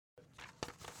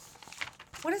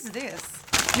What is this?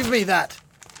 Give me that.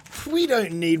 We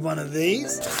don't need one of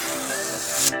these.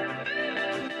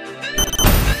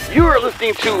 You are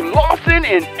listening to Lawson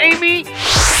and Amy.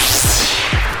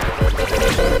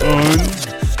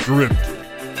 Unscripted.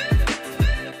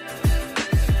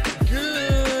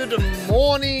 Good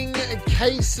morning,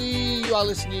 Casey. You are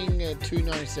listening to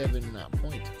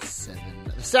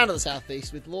 97.7. The Sound of the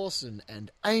Southeast with Lawson and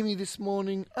Amy this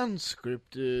morning,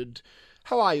 unscripted.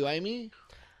 How are you, Amy?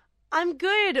 I'm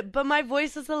good, but my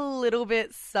voice is a little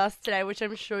bit sus today, which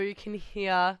I'm sure you can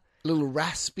hear. A little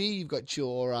raspy. You've got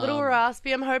your... little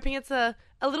raspy. I'm hoping it's a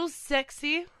little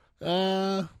sexy.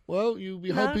 Well, you'll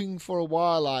be hoping for a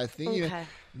while, I think. Okay.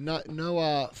 No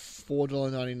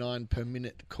 $4.99 per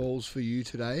minute calls for you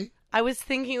today. I was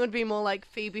thinking it would be more like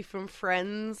Phoebe from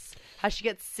Friends, how she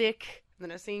gets sick, and then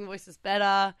her singing voice is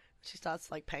better. She starts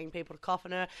paying people to cough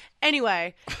on her.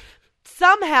 Anyway,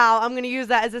 somehow I'm going to use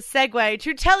that as a segue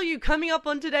to tell you coming up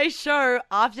on today's show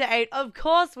after 8. Of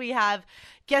course, we have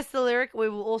Guess the Lyric. We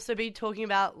will also be talking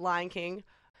about Lion King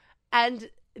and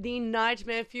the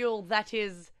nightmare fuel that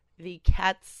is the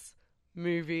Cats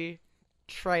movie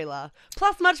trailer,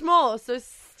 plus much more, so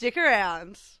stick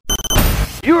around.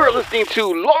 You are listening to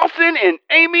Lawson and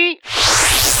Amy.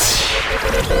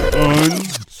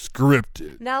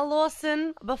 Unscripted. Now,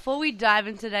 Lawson, before we dive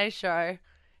into today's show,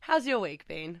 how's your week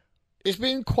been? It's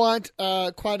been quite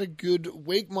a good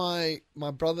week. My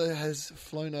brother has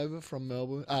flown over from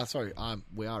Melbourne.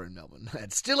 We are in Melbourne.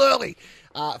 It's still early.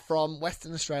 From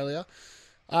Western Australia.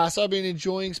 So I've been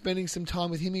enjoying spending some time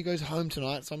with him. He goes home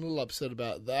tonight, so I'm a little upset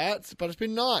about that. But it's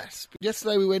been nice.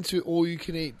 Yesterday we went to All You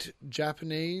Can Eat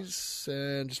Japanese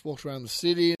and just walked around the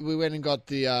city. We went and got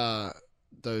the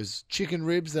those chicken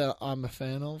ribs that I'm a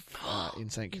fan of in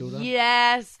St Kilda.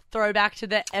 Yes, throwback to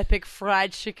the epic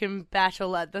fried chicken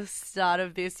battle at the start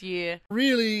of this year.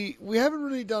 Really, we haven't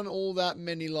really done all that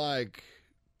many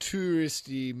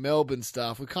touristy Melbourne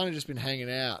stuff. We've kind of just been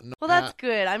hanging out. Well, that's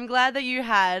good. I'm glad that you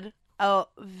had a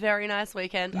very nice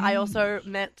weekend. I also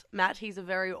met Matt. He's a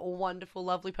very wonderful,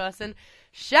 lovely person.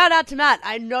 Shout out to Matt.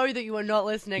 I know that you are not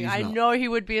listening. I know he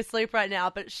would be asleep right now,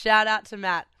 but shout out to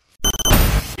Matt.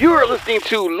 You are listening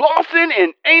to Lawson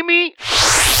and Amy.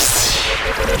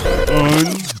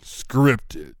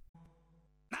 Unscripted.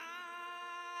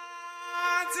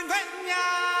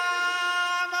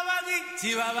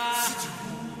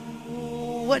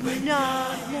 What?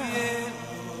 No.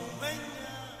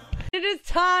 It is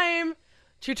time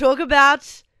to talk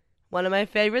about one of my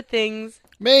favorite things.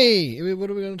 Me.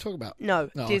 What are we going to talk about? No,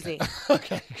 Disney.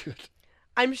 Okay, good.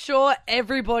 I'm sure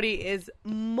everybody is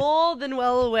more than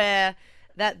well aware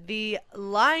that the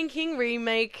Lion King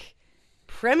remake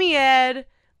premiered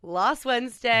last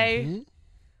Wednesday,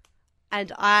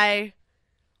 and I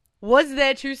was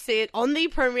there to see it on the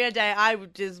premiere day. I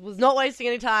just was not wasting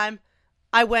any time.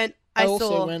 I went. I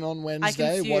also went on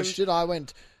Wednesday, watched it. I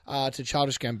went to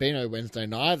Childish Gambino Wednesday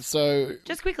night. So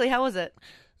just quickly, how was it?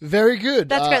 Very good.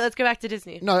 That's great. Let's go back to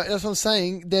Disney. No, that's what I'm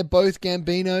saying. They're both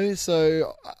Gambino,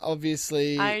 so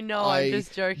obviously I know. I'm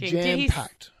just joking.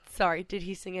 Jam-packed. Did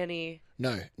he sing any?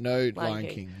 No, Lion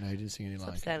King. No, he didn't sing any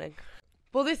Lion King.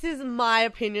 Well, this is my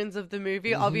opinions of the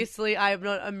movie. Obviously, I am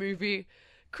not a movie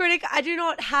critic. I do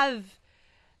not have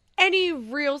any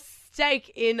real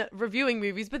stake in reviewing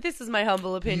movies, but this is my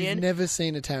humble opinion. You've never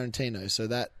seen a Tarantino, so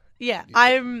that... Yeah,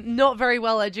 I'm not very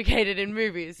well educated in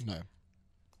movies. No.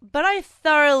 But I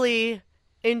thoroughly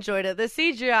enjoyed it. The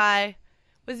CGI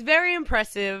was very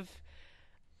impressive.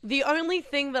 The only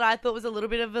thing that I thought was a little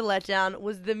bit of a letdown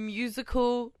was the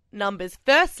musical numbers.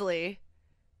 Firstly,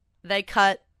 they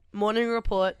cut Morning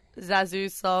Report,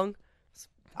 Zazu's song.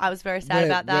 I was very sad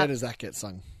about that. Where does that get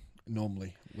sung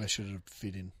normally? Where should it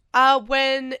fit in?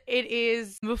 When it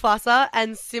is Mufasa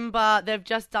and Simba, they've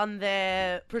just done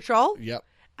their patrol. Yep.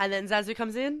 And then Zazu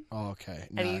comes in. Oh, okay.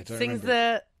 No, and he don't sings remember.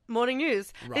 the morning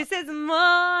news. Right. This is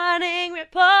Morning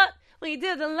Report. We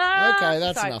do the line. Okay,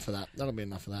 that's enough of that. That'll be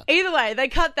enough of that. Either way, they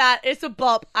cut that. It's a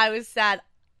bop. I was sad.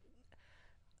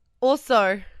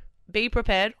 Also, be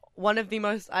prepared. One of the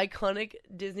most iconic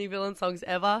Disney villain songs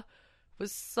ever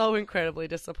was so incredibly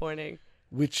disappointing.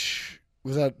 Which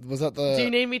was that the... Do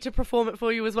you need me to perform it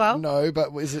for you as well? No,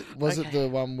 but was it the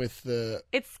one with the...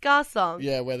 It's Scar Song.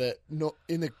 Yeah, where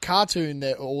in the cartoon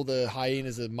all the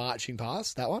hyenas are marching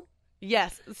past, that one?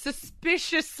 Yes,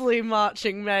 suspiciously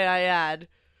marching, may I add.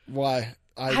 Why?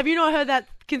 Have you not heard that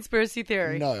conspiracy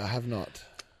theory? No, I have not.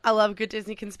 I love good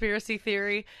Disney conspiracy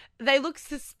theory. They look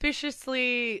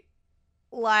suspiciously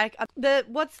like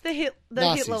what's the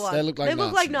Nazis. Hitler one? They look like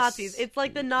Nazis. Nazis. It's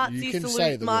like the Nazi You can say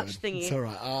salute the march word. thingy. It's all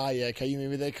right. Yeah, okay. You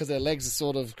mean because their legs are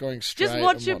sort of going straight. Just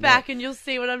watch and it whatnot. back and you'll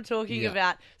see what I'm talking Yeah.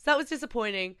 about. So that was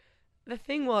disappointing. The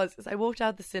thing was, is I walked out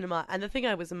of the cinema, and the thing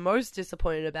I was most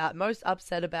disappointed about, most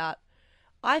upset about,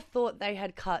 I thought they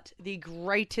had cut the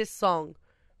greatest song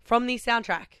from the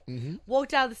soundtrack. Mm-hmm.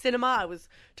 Walked out of the cinema, I was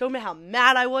talking about how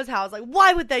mad I was, how I was like,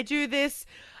 why would they do this?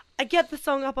 I get the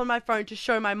song up on my phone to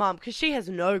show my mum, because she has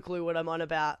no clue what I'm on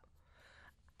about.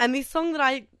 And the song that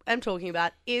I am talking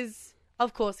about is,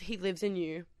 of course, He Lives in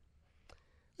You.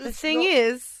 The thing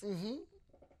is,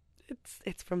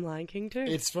 it's from Lion King 2.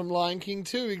 It's from Lion King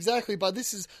 2, exactly. But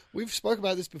we've spoken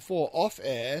about this before off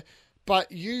air,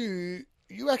 but you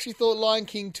actually thought Lion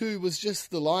King 2 was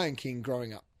just the Lion King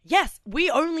growing up. Yes, we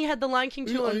only had the Lion King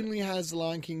 2 Who on. only has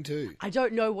Lion King 2? I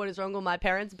don't know what is wrong with my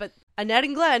parents, but Annette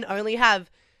and Glenn only have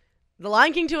the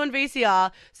Lion King 2 on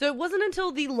VCR. So it wasn't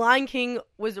until the Lion King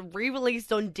was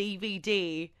re-released on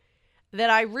DVD that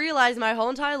I realized my whole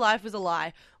entire life was a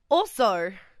lie.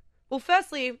 Also, well,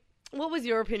 firstly, what was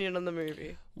your opinion on the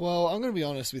movie? Well, I'm going to be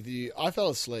honest with you. I fell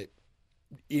asleep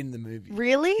in the movie.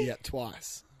 Really? Yeah,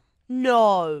 twice.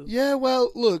 No. Yeah,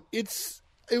 well, look, it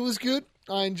was good.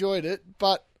 I enjoyed it,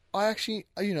 but I actually,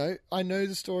 I know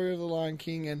the story of the Lion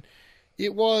King, and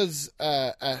it was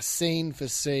a scene for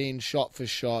scene, shot for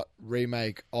shot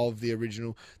remake of the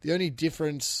original. The only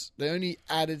difference, the only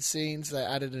added scenes, they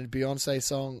added a Beyonce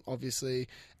song, obviously,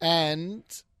 and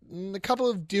a couple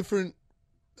of different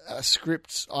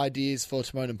script ideas for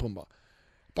Timon and Pumbaa.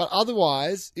 But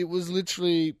otherwise, it was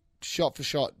literally shot for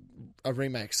shot a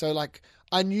remake. So, like,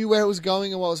 I knew where it was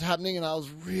going and what was happening, and I was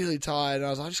really tired. And I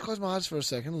was like, I just close my eyes for a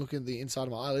second, look at the inside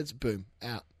of my eyelids, boom,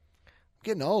 out. I'm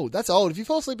getting old. That's old. If you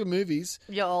fall asleep in movies,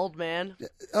 You're old, man.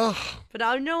 oh, But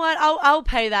you know what? I'll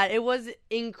pay that. It was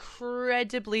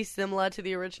incredibly similar to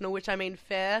the original, which, I mean,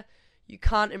 fair. You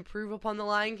can't improve upon The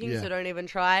Lion King, Yeah. so don't even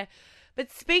try.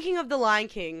 But speaking of The Lion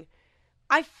King,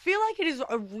 I feel like it is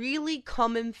a really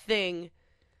common thing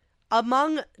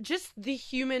among just the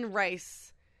human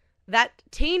race that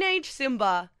teenage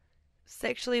Simba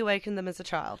sexually awakened them as a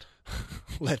child.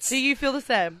 Do you feel the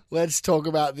same? let's talk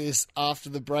about this after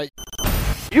the break.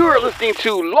 You are listening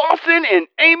to Lawson and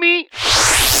Amy.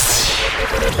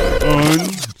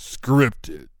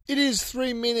 Unscripted. It is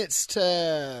 3 minutes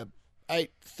to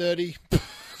 8:30.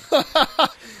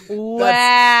 Wow.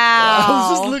 I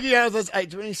was just looking at it, that's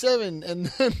 8:27, and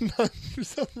then for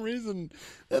some reason,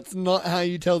 that's not how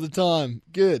you tell the time.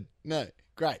 Good. No.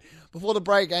 Great. Before the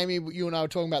break, Amy, you and I were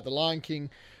talking about the Lion King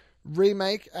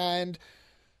remake, and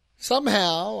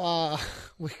somehow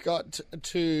we got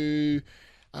to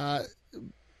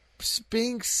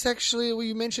being sexually, well,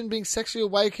 you mentioned being sexually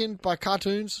awakened by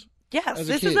cartoons. Yes, as a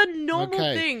this is kid. a normal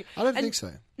Okay. thing. I don't And- think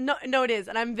so. No, it is.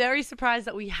 And I'm very surprised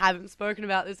that we haven't spoken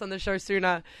about this on the show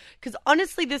sooner. Because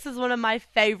honestly, this is one of my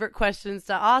favorite questions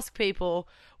to ask people,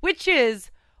 which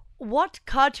is, what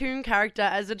cartoon character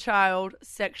as a child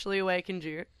sexually awakened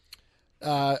you?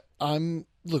 I'm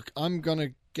gonna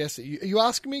guess it. You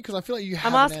asking me because I feel like you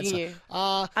have I'm an asking answer. you.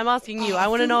 I'm I'm asking you. I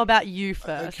want to know about you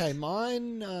first. Okay,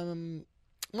 mine's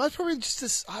probably just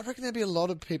this. I reckon there'd be a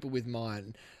lot of people with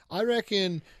mine. I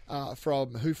reckon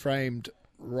from Who Framed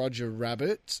Roger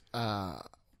Rabbit.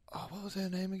 What was her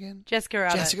name again? Jessica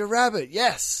Rabbit. Jessica Rabbit.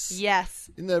 Yes.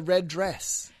 Yes. In the red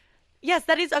dress. Yes,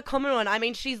 that is a common one. I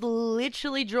mean, she's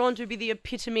literally drawn to be the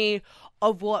epitome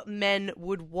of what men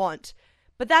would want.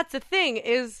 But that's the thing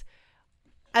is,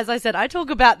 as I said, I talk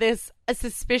about this a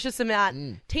suspicious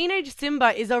amount. Teenage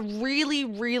Simba is a really,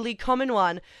 really common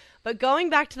one. But going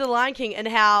back to The Lion King and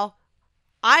how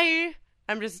I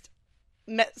am just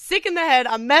sick in the head,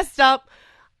 I'm messed up.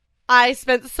 I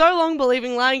spent so long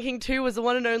believing Lion King 2 was the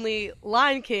one and only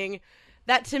Lion King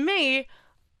that to me,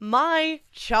 my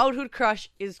childhood crush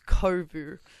is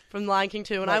Kovu from Lion King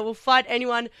 2. And I will fight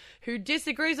anyone who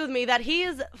disagrees with me that he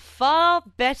is far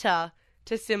better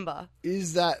to Simba.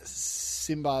 Is that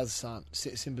Simba's son?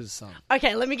 Simba's son.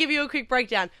 Okay, let me give you a quick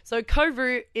breakdown. So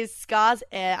Kovu is Scar's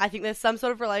heir. I think there's some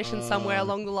sort of relation somewhere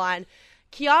along the line.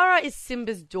 Kiara is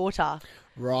Simba's daughter.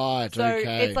 Right. So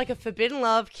okay. it's like a forbidden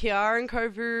love. Kiara and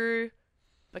Kovu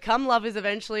become lovers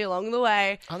eventually along the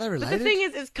way. Are they But related? the thing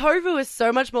is Kovu is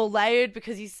so much more layered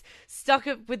because he's stuck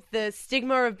with the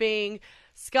stigma of being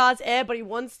Scar's heir, but he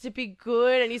wants to be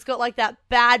good, and he's got like that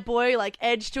bad boy like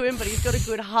edge to him, but he's got a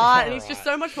good heart, and he's just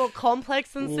so much more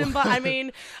complex than Simba. I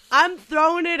mean, I'm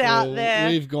throwing it out Well, there.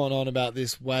 We've gone on about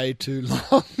this way too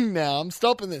long now. I'm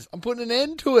stopping this. I'm putting an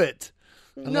end to it.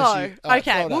 No. All right,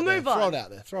 Okay, throw it we'll out there. move on. Throw it out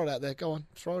there. Throw it out there. Go on.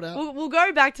 Throw it out. We'll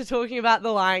go back to talking about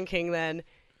The Lion King then.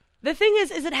 The thing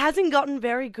is it hasn't gotten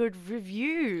very good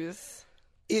reviews.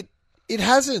 It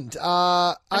hasn't.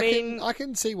 I mean,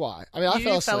 can see why. I mean, I you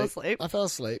fell fell asleep. asleep. I fell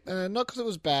asleep, not because it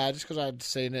was bad, just because I'd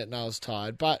seen it and I was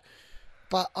tired. But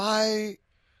I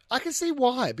can see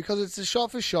why, because it's a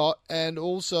shot for shot, and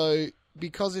also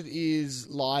because it is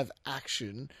live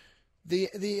action.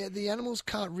 The animals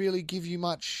can't really give you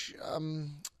much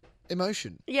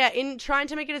emotion. Yeah, in trying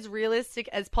to make it as realistic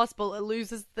as possible, it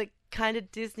loses the kind of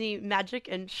Disney magic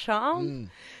and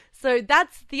charm. So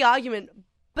that's the argument.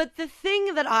 But the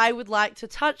thing that I would like to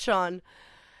touch on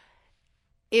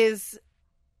is,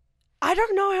 I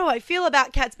don't know how I feel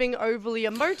about cats being overly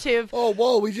emotive. Oh,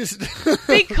 whoa, we just...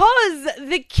 Because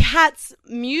the Cats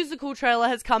musical trailer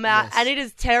has come out, Yes. and it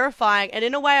is terrifying. And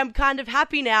in a way, I'm kind of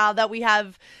happy now that we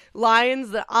have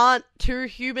lions that aren't too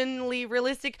humanly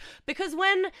realistic. Because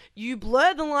when you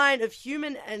blur the line of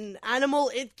human and animal,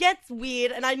 it gets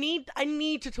weird, and I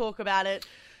need to talk about it.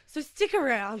 So stick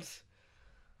around.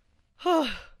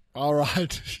 All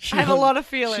right. I have a lot of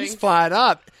feelings. She's fired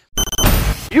up.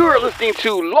 You are listening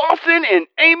to Lawson and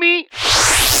Amy.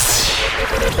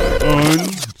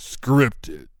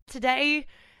 Unscripted. Today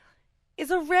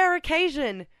is a rare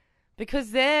occasion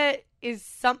because there is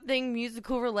something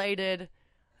musical related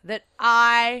that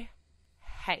I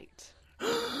hate.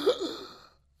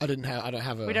 I don't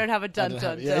have a... We don't have a dun I don't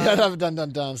dun have- yeah, dun. I don't have a dun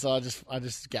dun dun, so I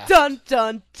just gasped. Dun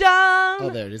dun dun. Oh,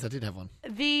 there it is. I did have one.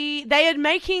 They are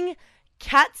making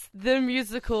Cats the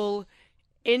musical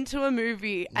into a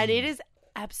movie, and it is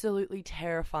absolutely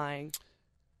terrifying.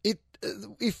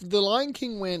 If the Lion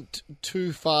King went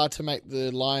too far to make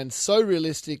the lions so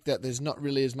realistic that there's not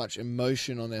really as much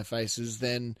emotion on their faces,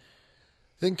 then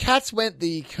Cats went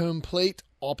the complete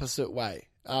opposite way.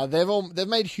 They've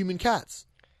made human cats.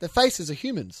 Their faces are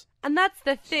humans. And that's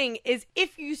the thing, is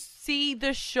if you see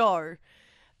the show,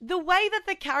 the way that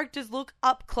the characters look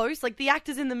up close, like the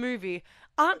actors in the movie,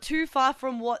 aren't too far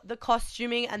from what the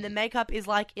costuming and the makeup is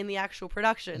like in the actual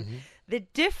production. Mm-hmm. The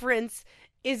difference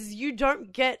is you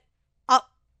don't get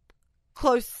up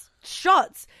close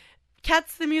shots.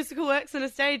 Cats the musical works on a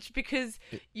stage because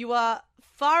you are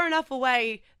far enough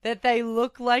away that they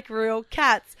look like real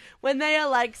cats. When they are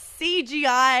like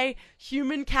CGI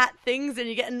human cat things and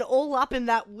you're getting all up in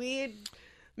that weird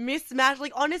mismatch.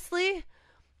 Like, honestly,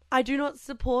 I do not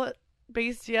support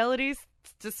bestialities,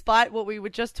 despite what we were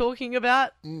just talking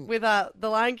about with The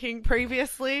Lion King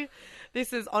previously. This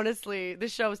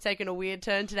show has taken a weird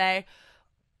turn today.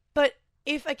 But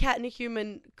if a cat and a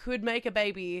human could make a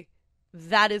baby,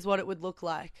 that is what it would look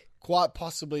like. Quite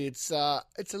possibly, it's a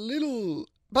little.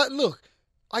 But look,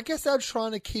 I guess they're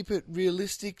trying to keep it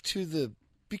realistic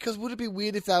because would it be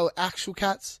weird if they were actual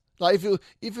cats? Like if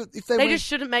they They just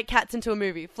shouldn't make cats into a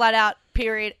movie. Flat out,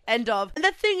 period, end of. And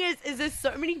the thing is there's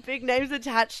so many big names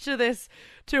attached to this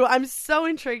too. I'm so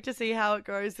intrigued to see how it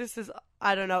goes. This is,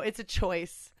 I don't know, it's a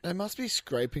choice. They must be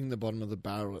scraping the bottom of the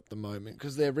barrel at the moment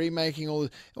because they're remaking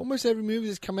almost every movie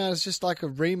that's come out is just like a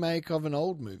remake of an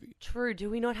old movie. True.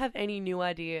 Do we not have any new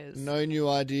ideas? No new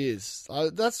ideas.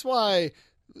 That's why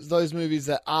those movies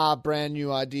that are brand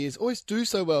new ideas always do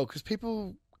so well because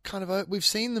people kind of, we've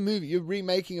seen the movie. You're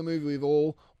remaking a movie we've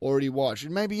all already watched.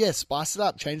 And maybe, yes, spice it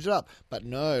up, change it up. But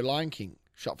no, Lion King,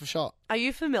 shot for shot. Are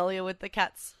you familiar with the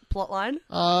Cats plotline?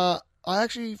 I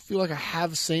actually feel like I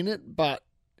have seen it, but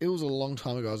it was a long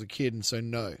time ago. I was a kid, and so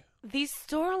no. The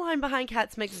storyline behind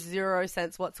Cats makes zero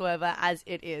sense whatsoever as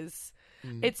it is.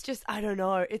 It's just, I don't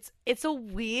know. It's a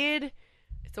weird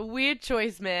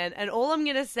choice, man. And all I'm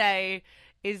gonna say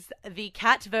is the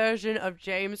cat version of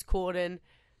James Corden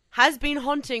has been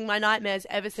haunting my nightmares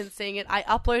ever since seeing it. I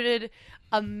uploaded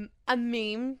a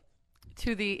meme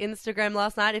to the Instagram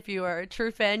last night. If you are a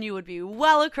true fan, you would be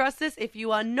well across this. If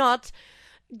you are not,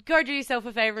 go do yourself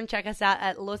a favor and check us out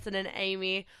at Lawson and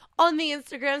Amy on the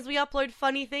Instagrams. We upload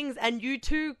funny things, and you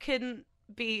too can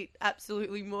be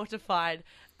absolutely mortified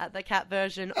at the cat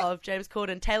version of James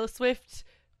Corden. Taylor Swift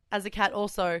as a cat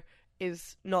also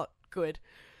is not good.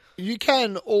 You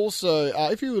can also,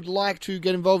 if you would like to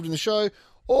get involved in the show,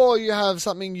 or you have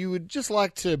something you would just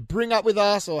like to bring up with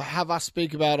us or have us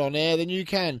speak about on air, then you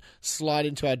can slide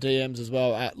into our DMs as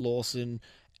well at Lawson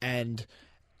and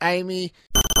Amy.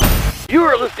 You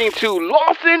are listening to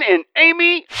Lawson and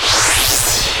Amy.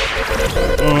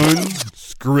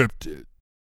 Unscripted.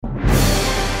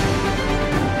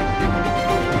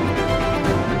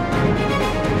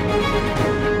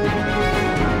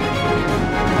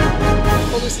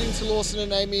 You're listening to Lawson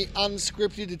and Amy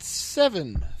Unscripted. It's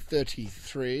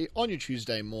 7:33 on your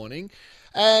Tuesday morning.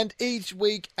 And each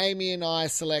week, Amy and I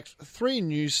select 3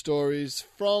 news stories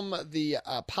from the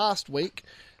past week,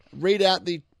 read out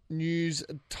the news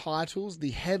titles,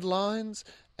 the headlines,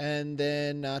 and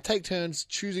then take turns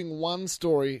choosing one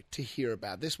story to hear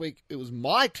about. This week, it was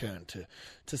my turn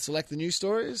to select the news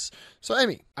stories. So,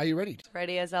 Amy, are you ready?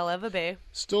 Ready as I'll ever be.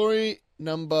 Story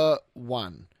number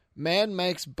 1. Man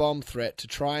makes bomb threat to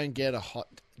try and get a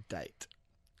hot date.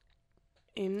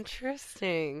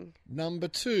 Interesting. Number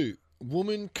 2.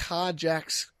 Woman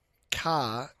carjacks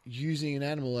car using an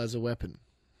animal as a weapon.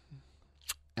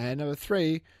 And number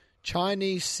 3.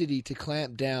 Chinese city to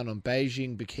clamp down on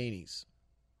Beijing bikinis.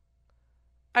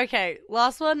 Okay,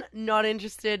 last one, not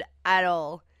interested at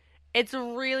all. It's a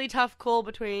really tough call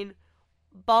between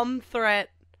bomb threat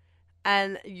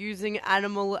and using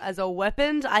animal as a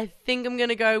weapon. I think I'm going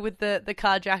to go with the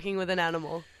carjacking with an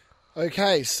animal.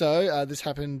 Okay, so this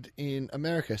happened in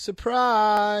America.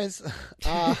 Surprise!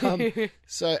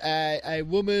 So a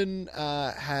woman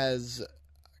has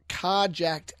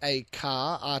carjacked a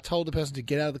car, told the person to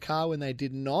get out of the car when they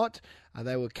did not.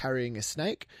 They were carrying a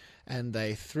snake, and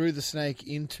they threw the snake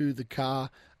into the car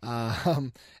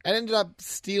and ended up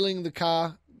stealing the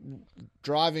car,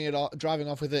 driving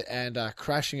off with it, and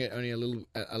crashing it only a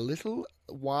little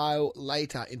while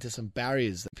later into some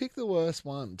barriers. Pick the worst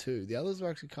one too. The others were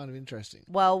actually kind of interesting.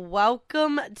 Well,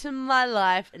 welcome to my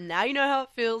life, and now you know how it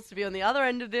feels to be on the other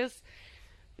end of this.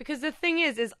 Because the thing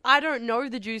is I don't know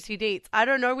the juicy deets. I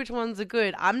don't know which ones are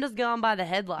good. I'm just going by the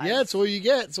headlines. Yeah, it's all you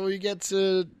get. It's all you get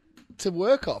to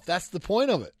work off. That's the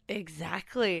point of it.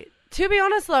 Exactly. To be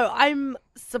honest, though, I'm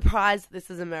surprised this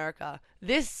is America.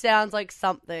 This sounds like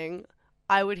something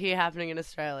I would hear happening in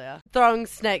Australia. Throwing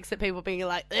snakes at people, being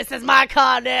like, "This is my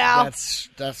car now."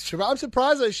 That's true. I'm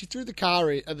surprised though. She threw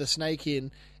the snake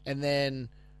in, and then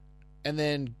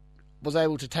was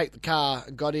able to take the car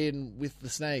and got in with the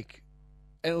snake,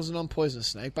 and it was a non-poisonous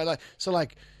snake. But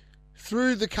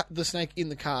threw the snake in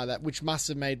the car, which must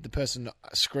have made the person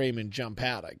scream and jump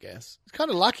out, I guess. It's kind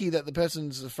of lucky that the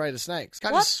person's afraid of snakes.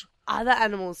 What other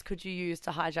animals could you use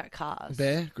to hijack cars?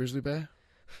 Grizzly bear.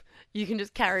 You can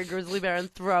just carry a grizzly bear and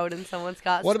throw it in someone's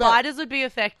car. What about- Spiders would be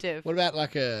effective. What about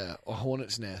like a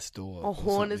hornet's nest or A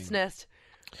hornet's something? nest.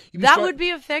 That would be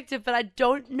effective, but I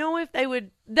don't know if they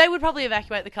would. They would probably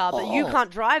evacuate the car, but you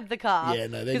can't drive the car. Yeah,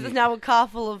 no, because it's now a car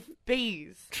full of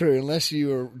bees. True, unless you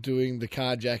were doing the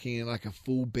carjacking in like a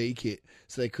full bee kit,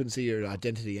 so they couldn't see your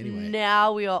identity anyway.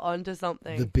 Now we are onto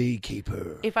something. The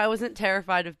beekeeper. If I wasn't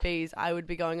terrified of bees, I would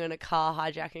be going on a car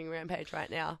hijacking rampage right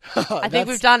now. I think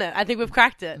we've done it. I think we've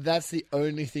cracked it. That's the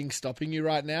only thing stopping you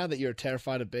right now, that you're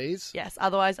terrified of bees? Yes,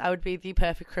 otherwise I would be the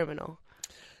perfect criminal.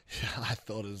 I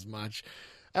thought as much.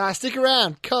 Stick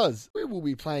around, because we will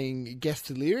be playing Guess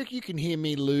the Lyric. You can hear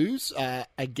me lose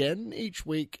again each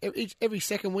week. Every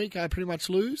second week I pretty much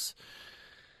lose.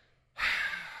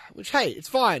 Which, hey, it's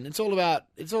fine. It's all about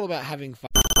having fun.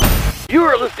 You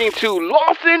are listening to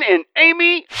Lawson and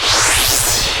Amy.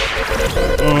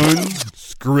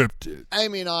 Unscripted.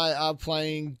 Amy and I are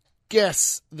playing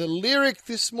Guess the Lyric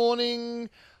this morning.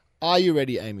 Are you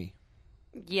ready, Amy?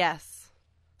 Yes.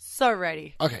 So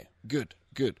ready. Okay, good.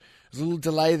 There's a little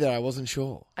delay there. I wasn't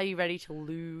sure. Are you ready to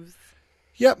lose?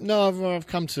 Yep. No, I've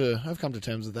come to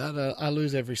terms with that. I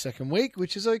lose every second week,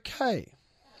 which is okay.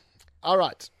 All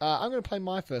right. I'm going to play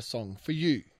my first song for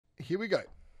you. Here we go.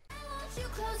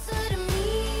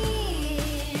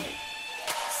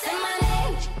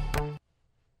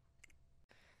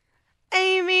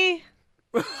 Amy.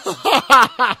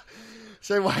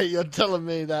 So wait, you're telling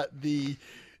me that the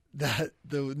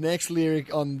next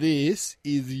lyric on this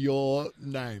is your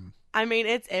name? I mean,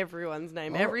 it's everyone's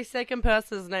name. Oh. Every second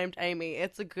person is named Amy.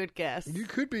 It's a good guess. You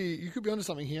could be onto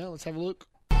something here. Let's have a look.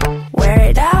 Wear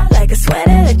it out like a sweater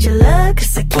that you look,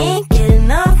 'cause I can't get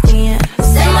enough when you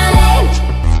say my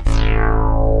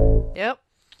name. Yep.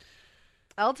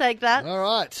 I'll take that. All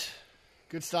right.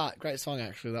 Good start. Great song,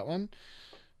 actually, that one.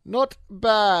 Not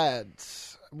bad.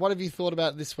 What have you thought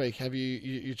about this week? Have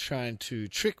you trying to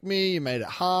trick me? You made it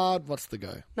hard. What's the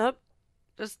go? Nope.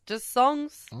 Just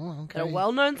songs. Oh, okay. They're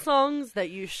well-known songs that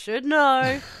you should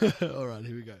know. All right,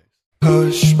 here we go.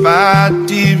 Hush, my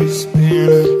dear, it's been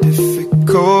a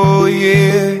difficult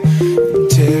year. And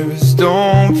terrorists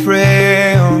don't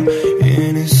prey on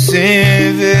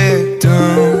innocent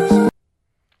victims.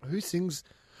 Who sings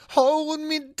 "Hold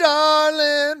Me,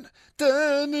 Darling"?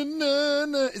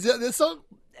 Da-na-na-na. Is that this song?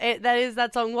 That is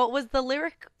that song. What was the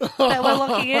lyric that we're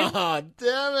locking in? Oh,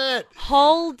 damn it.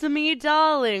 Hold me,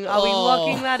 darling. Are we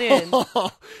locking that in?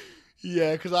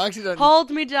 Yeah, because I actually don't... Hold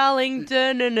me, darling.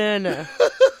 Da-na-na-na.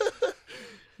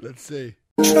 Let's see.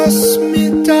 Trust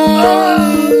me,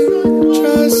 darling.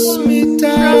 Trust me,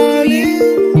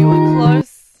 darling. You were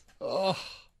close. Oh,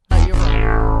 No, you're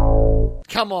wrong.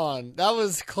 come on. That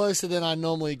was closer than I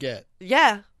normally get.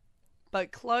 Yeah,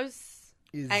 but close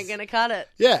Is- ain't gonna cut it.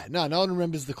 Yeah, no one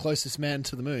remembers the closest man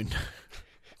to the moon.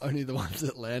 Only the ones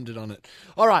that landed on it.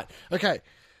 All right, okay.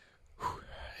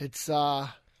 It's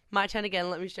My turn again.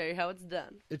 Let me show you how it's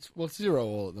done. it's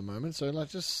 0 at the moment, so like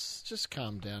just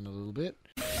calm down a little bit.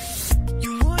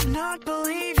 You would not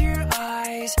believe your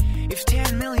eyes if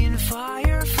 10 million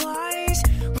fireflies.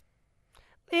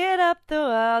 Lit up the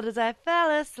world as I fell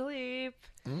asleep.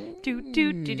 Do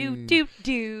do do do do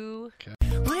do.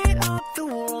 Lit up the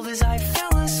world as I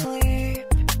fell asleep.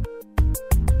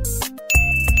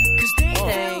 'Cause they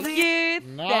Thank you,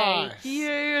 Nice. thank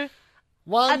you.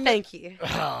 One. Thank you.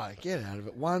 Get out of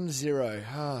it.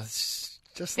 1-0. It's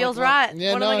just Feels like right. that.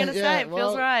 Yeah, what am I gonna say? It well,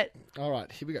 feels right. All right,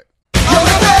 here we go.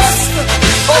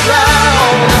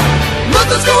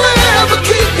 Nothing's gonna ever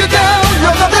keep you down.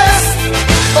 You're the best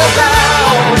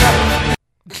around.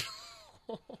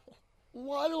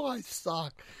 Why do I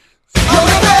suck? You're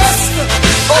the best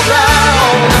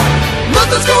around.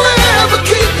 Nothing's gonna ever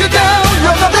keep you down.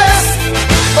 You're the best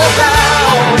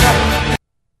around.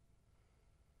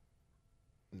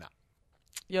 No.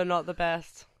 You're not the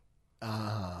best.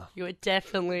 You are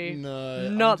definitely No.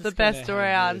 not I'm the just gonna best have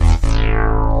around. this.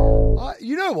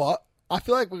 You know what? I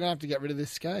feel like we're going to have to get rid of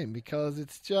this game because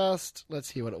it's just... Let's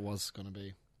hear what it was going to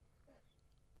be.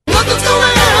 Nothing's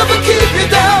gonna ever keep you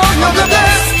down. You're the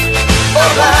best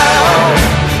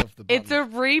around. Off the It's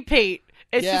button. a repeat.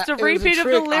 It's Yeah, just a it was a repeat of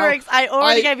the trick. lyrics I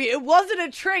already I- gave you. It wasn't a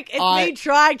trick. It's I- me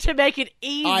trying to make it I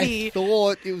easy.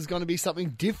 thought it was going to be something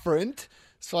different,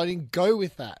 so I didn't go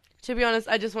with that. To be honest,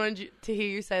 I just wanted to hear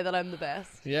you say that I'm the best.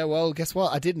 Yeah, well, guess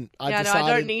what? I didn't. I No, decided...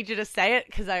 I don't need you to say it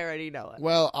because I already know it.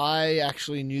 Well, I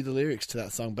actually knew the lyrics to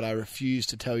that song, but I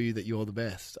refused to tell you that you're the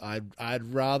best. I'd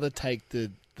rather take the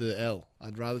L.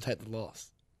 I'd rather take the loss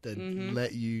than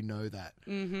let you know that.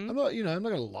 Mm-hmm. I'm not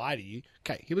going to lie to you.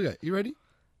 Okay, here we go. You ready?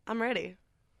 I'm ready.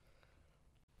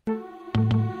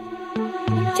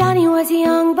 Johnny was a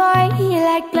young boy, he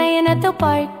liked playing at the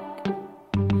park.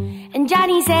 And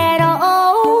Johnny said,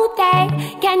 oh, Dad,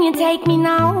 can you take me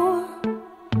now?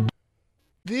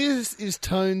 This is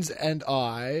Tones and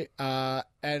I,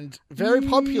 and very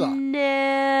popular.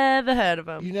 Never heard of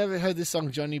them. You never heard this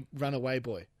song, Johnny Runaway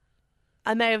Boy?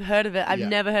 I may have heard of it. I've Yeah.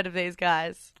 never heard of these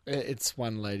guys. It's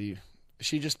one lady.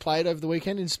 She just played over the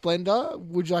weekend in Splendor.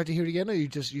 Would you like to hear it again, or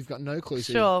you've got no clue?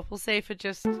 Sure, we'll see if it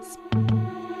just...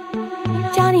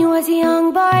 Johnny was a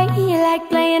young boy, he liked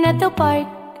playing at the park.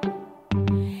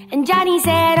 And Johnny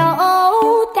said,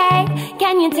 oh, Dad,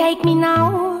 can you take me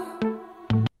now?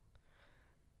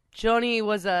 Johnny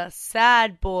was a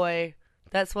sad boy.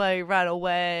 That's why he ran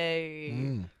away.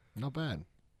 Not bad.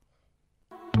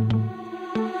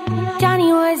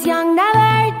 Johnny was young, never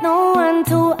hurt no one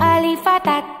too early for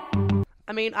that.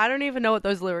 I mean, I don't even know what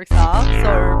those lyrics are,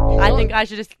 so I think I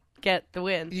should just get the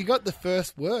win. You got the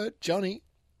first word, Johnny.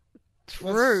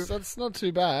 True. That's not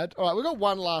too bad. All right, we've got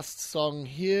one last song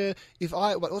here.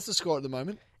 What's the score at the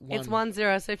moment? It's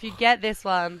 1-0, so if you get this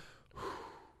one, No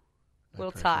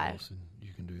we'll pressure, tie. Wilson.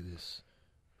 You can do this.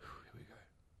 Here we go.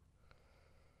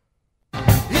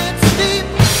 It's the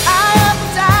eye of the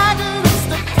tiger. It's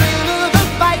the thrill of the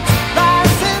fight.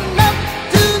 Rising up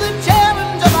to the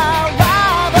challenge of our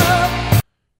rival.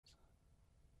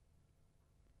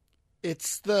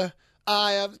 It's the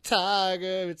eye of the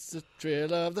tiger. It's the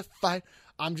thrill of the fight.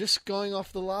 I'm just going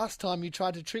off the last time you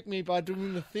tried to trick me by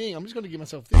doing the thing. I'm just going to give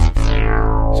myself this.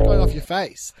 Just going off your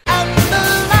face. And the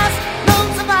last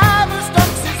known survivor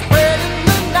stalks his way in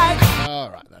the night. All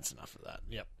right, that's enough of that.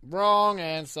 Yep. Wrong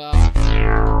answer.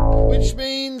 Which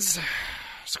means,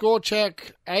 score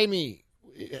check, Amy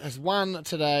has won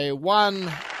today. 1-0.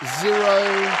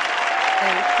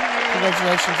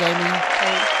 Congratulations, Amy.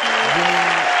 Winning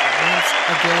once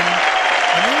again.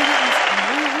 I'm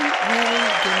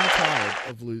really getting tired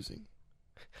of losing.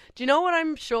 Do you know what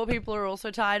I'm sure people are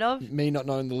also tired of? Me not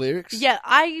knowing the lyrics? Yeah,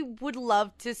 I would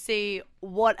love to see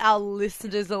what our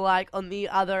listeners are like on the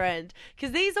other end.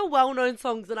 Because these are well-known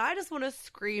songs and I just want to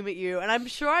scream at you. And I'm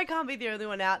sure I can't be the only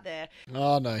one out there.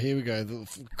 Oh, no, here we go. The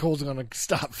calls are going to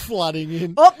start flooding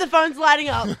in. Oh, the phone's lighting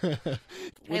up.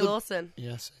 Hey, Lawson,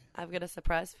 Yes. I've got a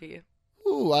surprise for you.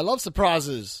 Ooh, I love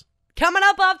surprises. Coming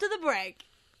up after the break.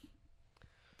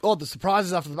 Oh, the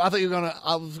surprises after I thought you were going to...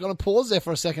 I was going to pause there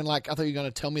for a second, like I thought you were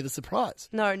going to tell me the surprise.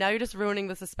 No, now you're just ruining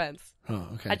the suspense. Oh,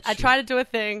 okay. I tried to do a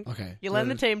thing. Okay. You're letting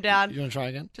the team down. You want to try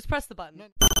again? Just press the button.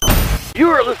 You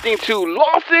are listening to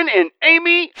Lawson and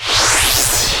Amy.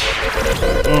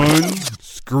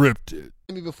 Unscripted.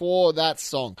 Maybe before that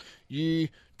song, you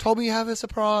told me you have a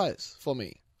surprise for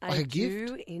me. Like I a gift?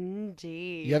 do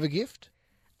indeed. You have a gift?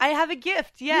 I have a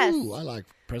gift, yes. Ooh, I like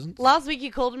presents. Last week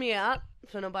you called me out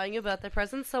for not buying your birthday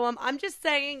present, so I'm just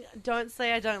saying, don't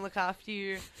say I don't look after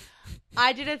you.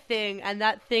 I did a thing, and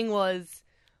that thing was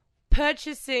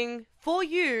purchasing for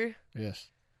you Yes.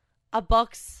 a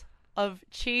box of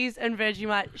cheese and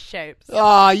Vegemite shapes.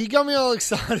 Ah, you got me all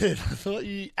excited. I thought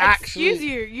you actually... Excuse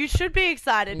you, you should be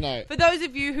excited. No. For those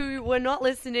of you who were not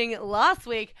listening last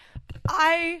week,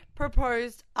 I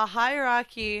proposed a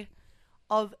hierarchy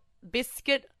of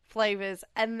biscuit flavors,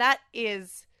 and that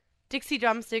is Dixie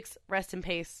Drumsticks, rest in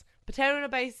peace. Potato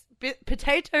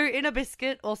in a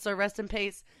biscuit, also rest in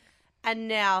peace. And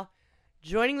now,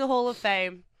 joining the Hall of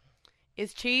Fame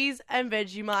is cheese and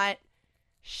Vegemite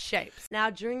shapes. Now,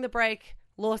 during the break,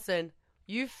 Lawson,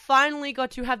 you finally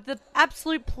got to have the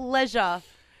absolute pleasure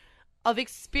of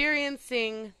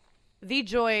experiencing the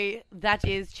joy that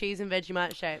is cheese and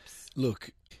Vegemite shapes.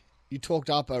 Look, you talked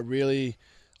up a really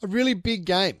big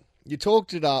game. You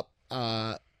talked it up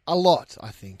a lot, I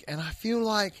think. And I feel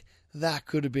like that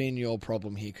could have been your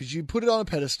problem here because you put it on a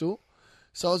pedestal.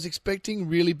 So I was expecting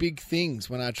really big things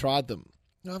when I tried them.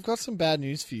 Now, I've got some bad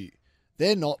news for you.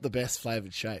 They're not the best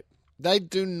flavoured shape. They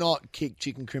do not kick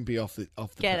Chicken Crimpy off the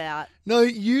Get out. No,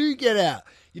 you get out.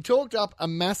 You talked up a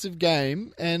massive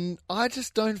game, and I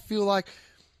just don't feel like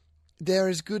they're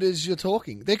as good as you're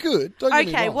talking. They're good. Don't get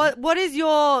me Okay, wrong. what is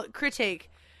your critique?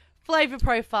 Flavor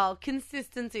profile,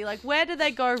 consistency, like where do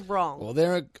they go wrong? Well,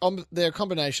 they're a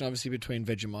combination, obviously, between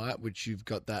Vegemite, which you've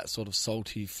got that sort of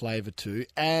salty flavour to,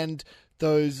 and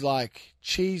those like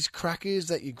cheese crackers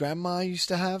that your grandma used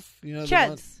to have. You know,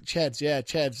 Cheds. Cheds, yeah,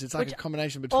 Cheds. It's like a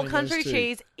combination between Or country those two.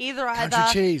 cheese, either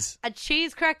Country cheese. a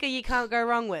cheese cracker you can't go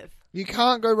wrong with. You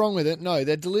can't go wrong with it. No,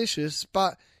 they're delicious,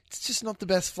 but it's just not the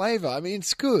best flavour. I mean,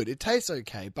 it's good. It tastes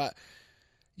okay, but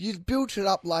you built it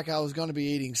up like I was going to be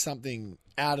eating something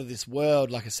out of this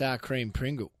world, like a sour cream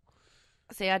Pringle.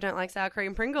 See, I don't like sour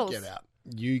cream Pringles. Get out.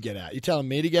 You get out. You're telling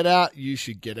me to get out? You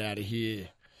should get out of here.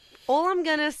 All I'm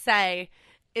going to say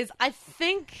is I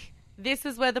think this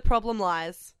is where the problem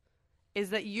lies,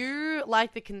 is that you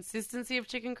like the consistency of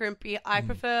Chicken Crimpy. I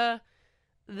prefer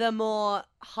the more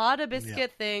harder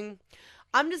biscuit thing.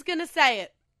 I'm just going to say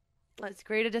it. Let's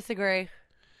agree to disagree.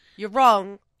 You're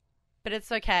wrong, but it's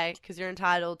okay because you're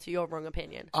entitled to your wrong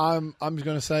opinion. I'm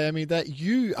going to say, Amy, that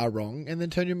you are wrong and then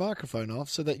turn your microphone off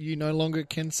so that you no longer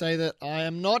can say that I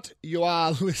am not. You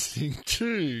are listening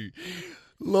to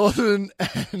Lawson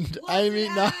and Amy.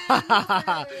 No.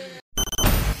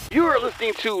 You are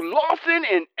listening to Lawson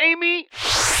and Amy.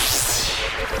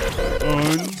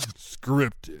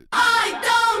 Unscripted. I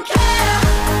don't care.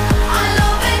 I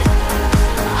love it.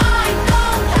 I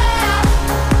don't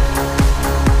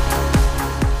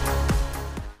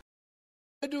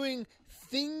care. We're doing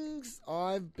things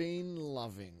I've been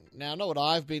loving. Now, not what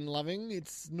I've been loving.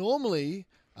 It's normally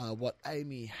what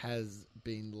Amy has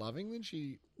been loving. When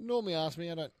she normally asks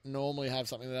me, I don't normally have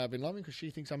something that I've been loving because she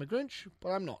thinks I'm a Grinch, but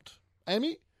I'm not.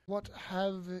 Amy, what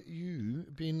have you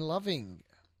been loving?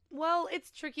 Well,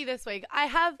 it's tricky this week. I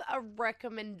have a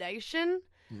recommendation.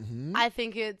 Mm-hmm. I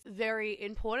think it's very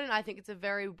important. I think it's a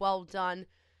very well done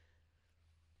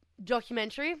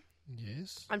documentary.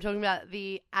 Yes. I'm talking about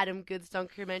the Adam Goodes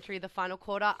documentary, The Final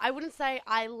Quarter. I wouldn't say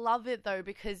I love it, though,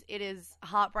 because it is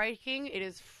heartbreaking. It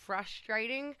is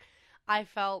frustrating. I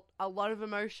felt a lot of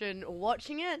emotion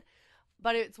watching it,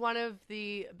 but it's one of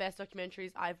the best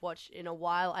documentaries I've watched in a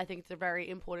while. I think it's a very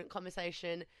important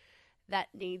conversation that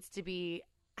needs to be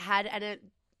had, and it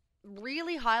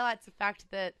really highlights the fact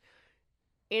that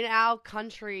in our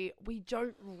country, we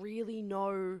don't really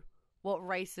know what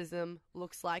racism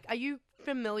looks like. Are you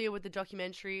familiar with the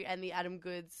documentary and the Adam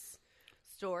Goodes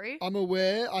story? I'm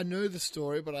aware. I know the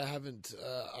story, but I haven't.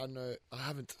 I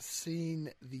haven't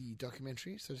seen the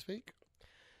documentary, so to speak.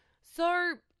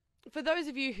 So, for those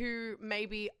of you who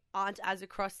maybe aren't as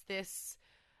across this,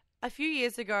 a few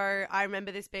years ago, I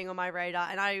remember this being on my radar,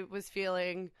 and I was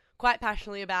feeling quite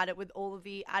passionately about it with all of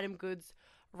the Adam Goodes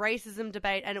racism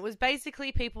debate, and it was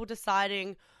basically people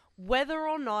deciding whether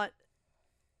or not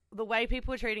the way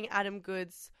people were treating Adam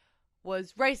Goodes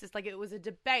was racist. Like, it was a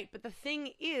debate. But the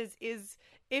thing is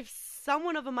if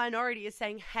someone of a minority is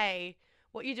saying, hey,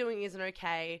 what you're doing isn't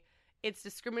okay, it's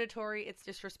discriminatory, it's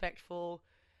disrespectful,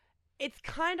 it's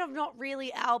kind of not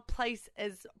really our place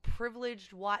as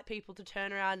privileged white people to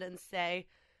turn around and say,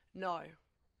 no,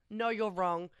 you're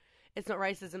wrong, it's not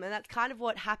racism. And that's kind of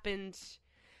what happened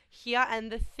here. And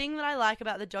the thing that I like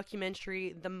about the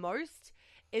documentary the most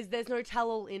is there's no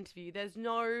tell-all interview. There's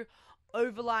no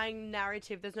overlying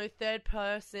narrative. There's no third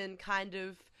person kind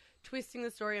of twisting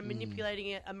the story and manipulating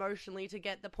it emotionally to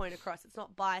get the point across. It's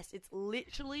not biased. It's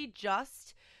literally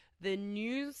just the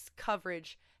news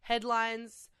coverage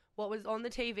headlines, what was on the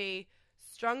TV,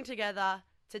 strung together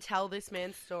to tell this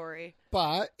man's story.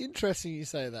 But interesting you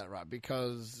say that, right?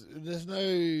 Because there's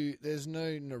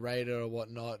no narrator or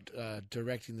whatnot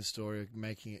directing the story,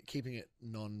 keeping it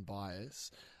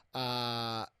non-biased,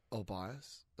 or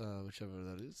bias, whichever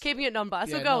that is. Keeping it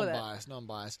non-biased, Yeah, so go with it.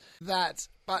 non-biased.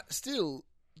 But still,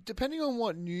 depending on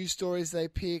what news stories they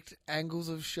picked, angles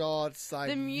of shots, like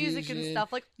The music and vision,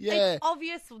 stuff. Like, yeah, it's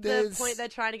obvious the there's- point they're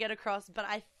trying to get across, but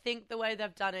I think the way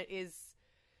they've done it is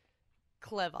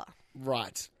clever.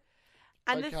 right.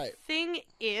 And Okay. the thing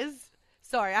is,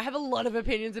 sorry, I have a lot of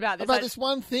opinions about this. About this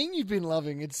one thing you've been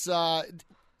loving, it's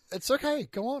okay.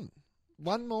 Go on,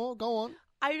 one more. Go on.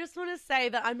 I just want to say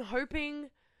that I'm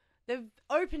hoping they've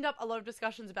opened up a lot of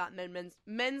discussions about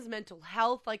men's mental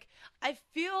health. Like, I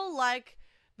feel like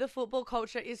the football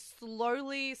culture is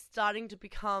slowly starting to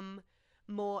become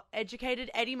more educated.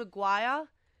 Eddie Maguire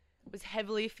was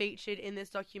heavily featured in this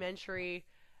documentary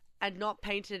and not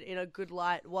painted in a good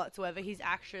light whatsoever. His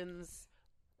actions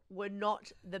were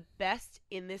not the best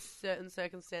in this certain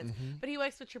circumstance. But he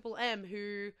works for Triple M,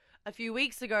 who a few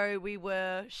weeks ago we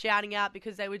were shouting out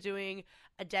because they were doing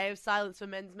a day of silence for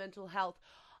men's mental health.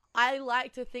 I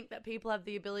like to think that people have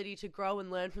the ability to grow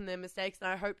and learn from their mistakes, and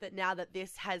I hope that now that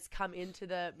this has come into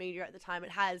the media at the time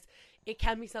it has, it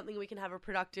can be something we can have a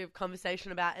productive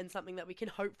conversation about and something that we can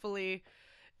hopefully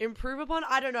improve upon.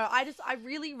 I don't know. I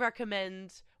really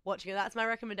recommend watching it. That's my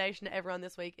recommendation to everyone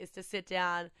this week, is to sit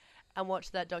down and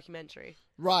watch that documentary.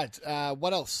 Right.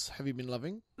 What else have you been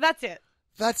loving? That's it.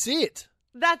 That's it.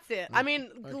 That's it. I mean,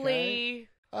 Glee.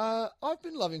 I've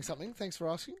been loving something. Thanks for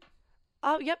asking.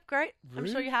 Oh, yep, great. I'm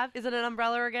sure you have. Is it an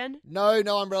umbrella again? No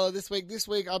umbrella this week. This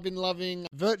week I've been loving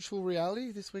virtual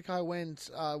reality. This week I went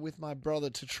with my brother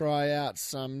to try out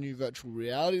some new virtual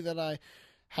reality that I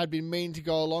had been meaning to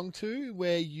go along to,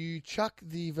 where you chuck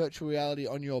the virtual reality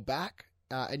on your back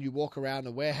and you walk around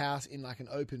a warehouse in like an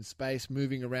open space,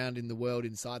 moving around in the world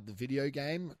inside the video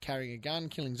game, carrying a gun,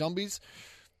 killing zombies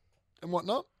and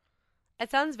whatnot. It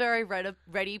sounds very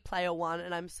Ready Player One,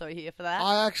 and I'm so here for that.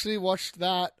 I actually watched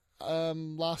that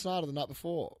last night or the night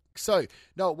before. So,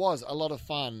 no, it was a lot of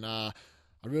fun. I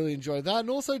really enjoyed that. And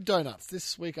also donuts.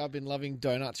 This week I've been loving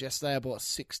donuts. Yesterday I bought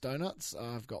 6 donuts.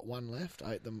 I've got 1 left.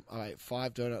 I ate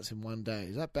 5 donuts in one day.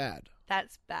 Is that bad?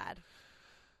 That's bad.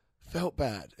 Felt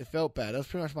bad. It felt bad. That was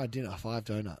pretty much my dinner, 5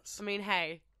 donuts. I mean,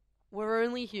 hey, we're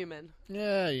only human.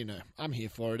 Yeah, you know, I'm here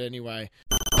for it anyway.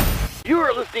 You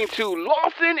are listening to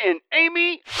Lawson and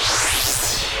Amy.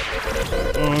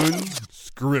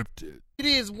 Unscripted. It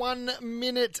is 1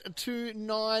 minute to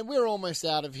 9. We're almost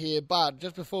out of here, but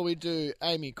just before we do,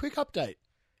 Amy, quick update.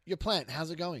 Your plant,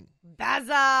 how's it going?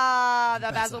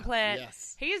 Basil plant.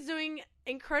 yes. He is doing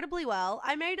incredibly well.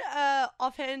 I made a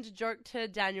offhand joke to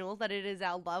Daniel that it is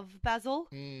our love basil.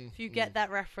 If you get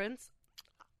that reference,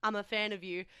 I'm a fan of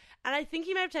you. And I think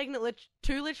he may have taken it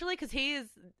too literally, because he is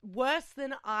worse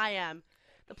than I am.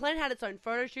 The plant had its own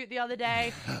photo shoot the other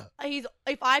day.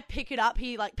 If I pick it up,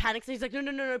 he like panics and he's like,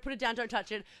 no, put it down, don't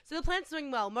touch it. So the plant's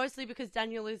doing well, mostly because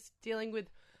Daniel is dealing with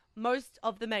most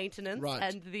of the maintenance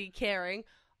and the caring.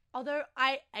 Although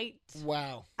I ate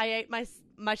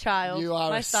my child, You are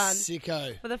my a son,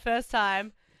 sicko. for the first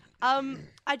time.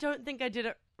 I don't think I did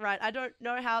it right. I don't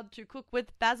know how to cook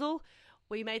with basil.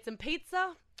 We made some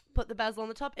pizza, put the basil on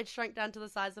the top. It shrank down to the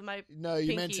size of my No,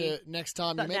 you meant pinky. to next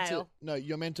time. Not You meant nail. to no.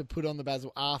 You're meant to put on the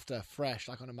basil after, fresh,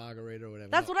 like on a margarita or whatever.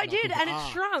 That's not- what I not did, cook and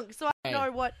it shrunk. So I don't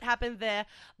know what happened there.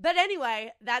 But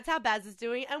anyway, that's how Baz is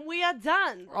doing, and we are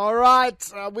done. All right,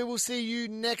 we will see you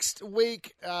next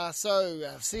week.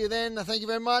 So see you then. Thank you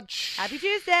very much. Happy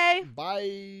Tuesday.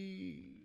 Bye.